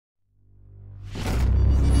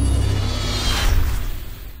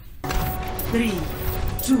3,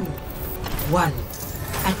 2, 1.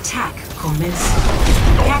 Attack commencing.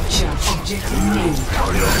 Capture objective A.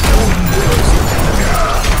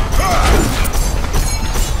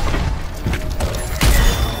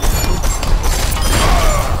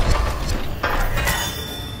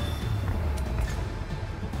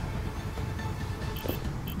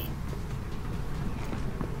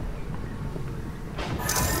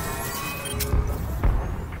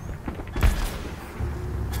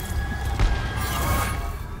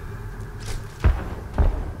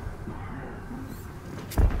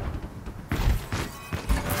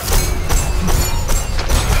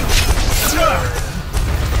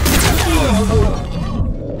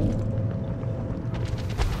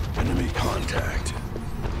 Enemy contact.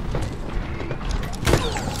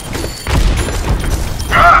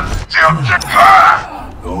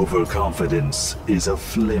 Overconfidence is a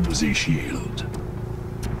flimsy shield.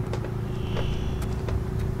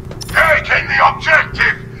 Taking the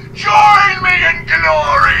objective! Join me in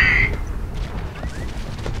glory!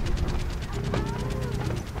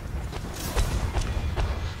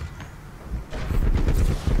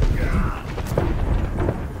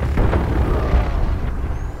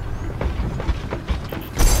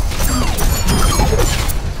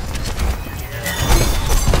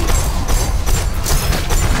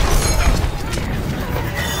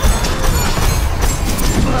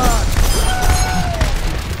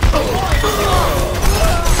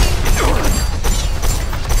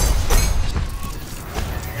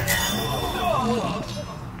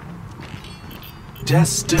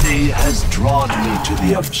 Destiny has drawn me to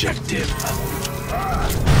the objective.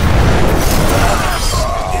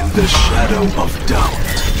 In the shadow of doubt.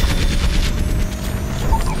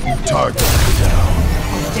 Target down.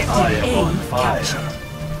 Objective I am A on fire.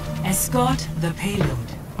 captured. Escort the payload.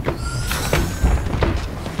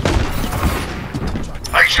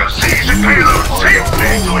 I shall seize the payload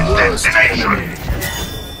safely to its destination!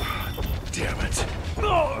 Damn it.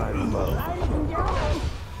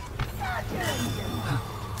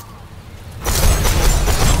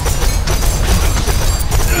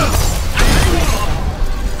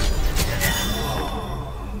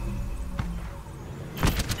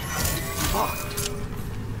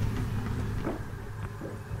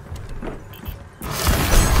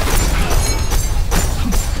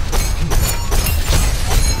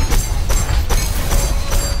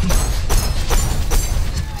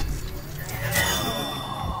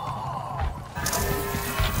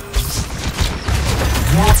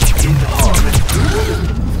 In harmony.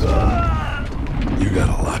 You got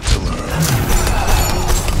a lot to learn.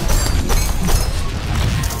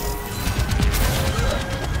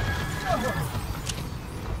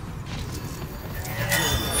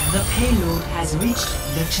 The payload has reached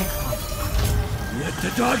the checkpoint. Let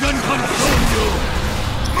the dragon consume you!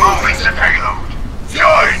 Moving the payload!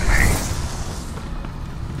 Join me!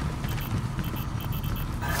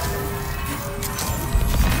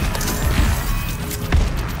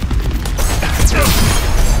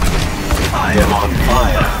 I am on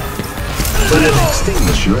fire. But an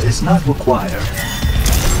extinguisher is not required.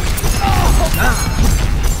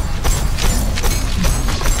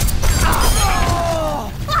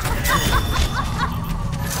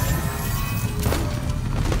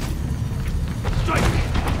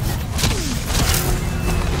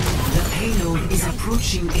 The payload is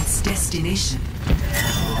approaching its destination.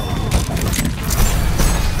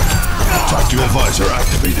 Talk to advisor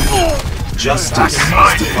activated. Justice is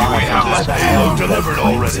defined by the hand delivered that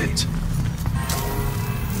claims already. it.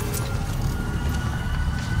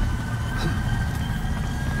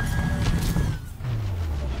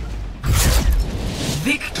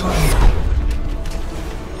 Victory!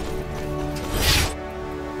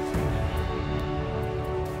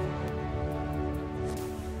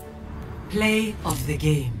 Play of the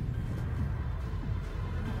game.